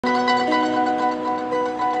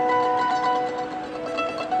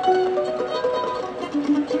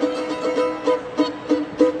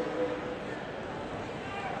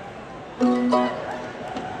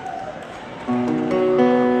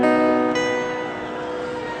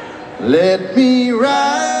Let me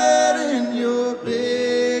ride in your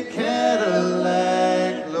big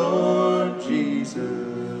Cadillac, Lord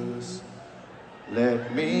Jesus.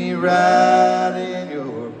 Let me ride in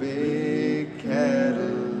your big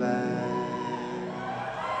Cadillac.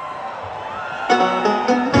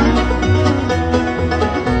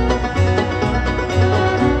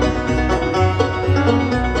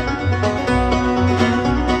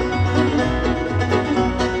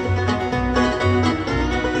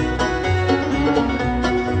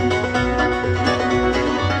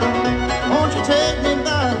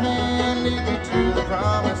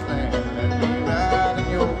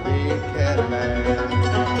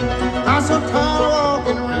 I'm so tired of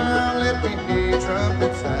walking around, let me hear your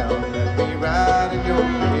trumpet sound. Let me ride in your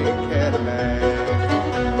big Cadillac.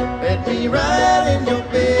 Let me ride in your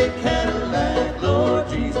big Cadillac, Lord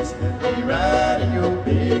Jesus. Let me ride in your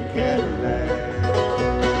big Cadillac.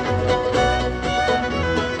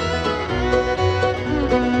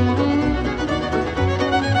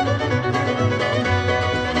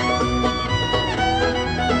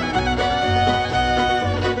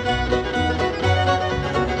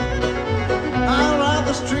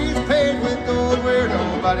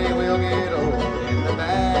 Nobody will get old in the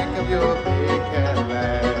back of your big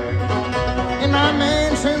Cadillac. In my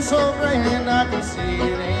mansion so grand, I can see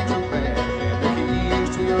an angel band and the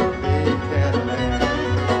keys to your big Cadillac.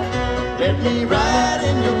 Let me ride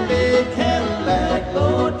in your big Cadillac,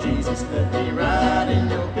 Lord Jesus. Let me ride in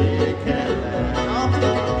your big Cadillac.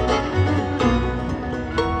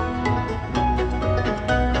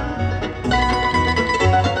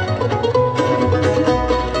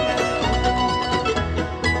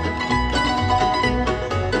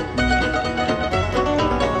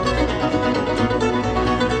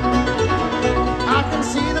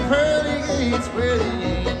 Where the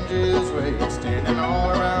angels wait, standing all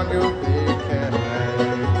around your big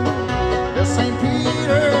Cadillac. Does St.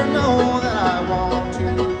 Peter know that I want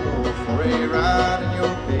to go for a ride in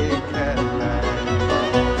your big Cadillac?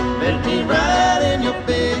 Let me ride in your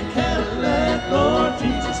big Cadillac, Lord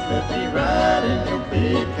Jesus. Let me ride in your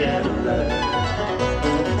big Cadillac.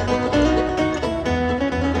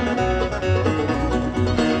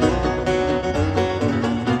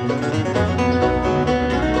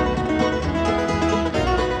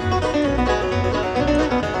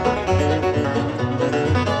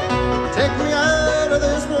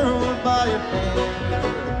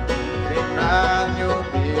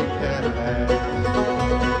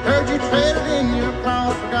 Heard you traded in your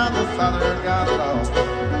cross, forgot the Father got lost.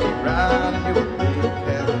 Let me ride in your big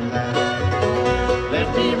Cadillac.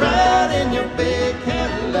 Let me ride in your big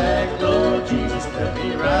Cadillac, Lord Jesus. Let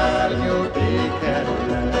me ride in your big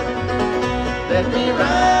Cadillac. Let me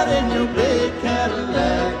ride in your big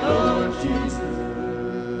Cadillac, Lord Jesus.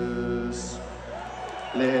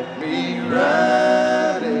 Let me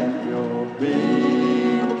ride in your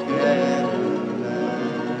big Cadillac.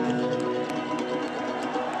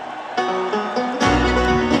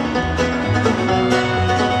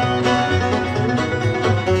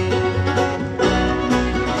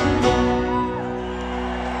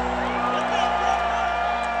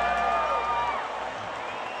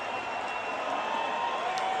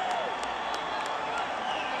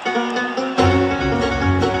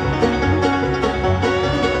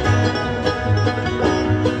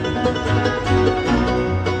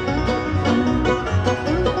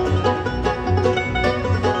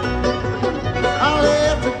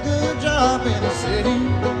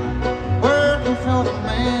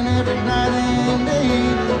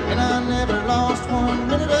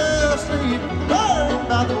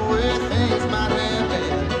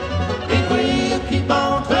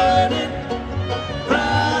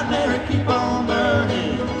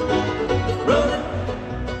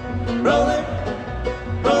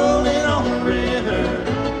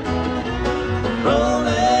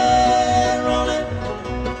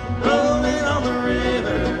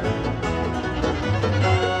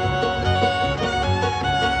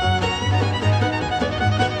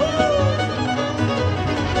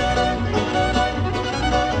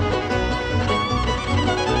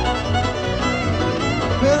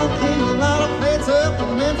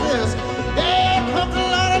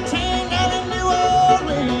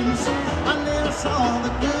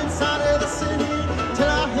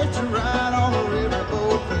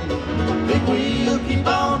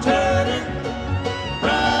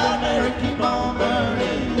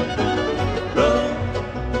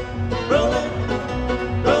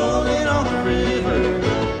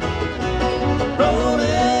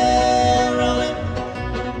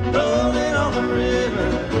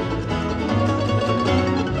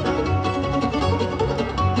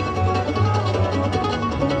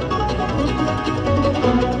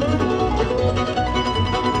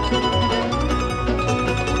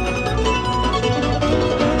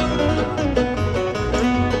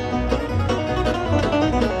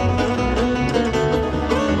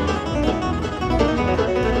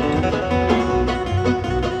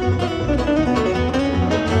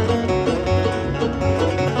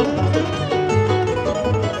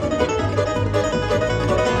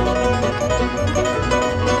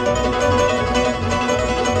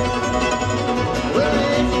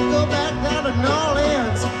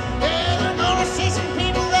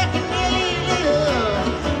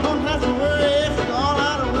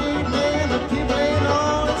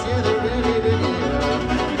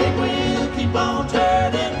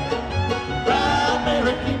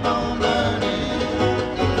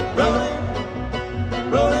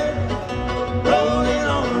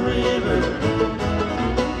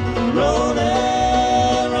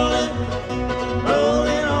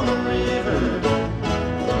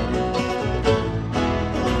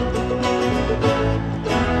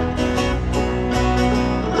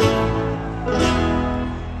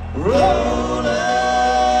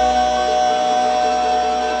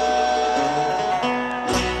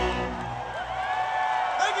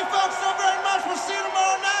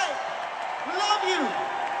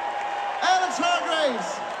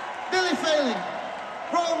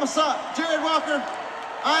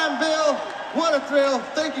 What a thrill.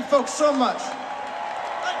 Thank you folks so much.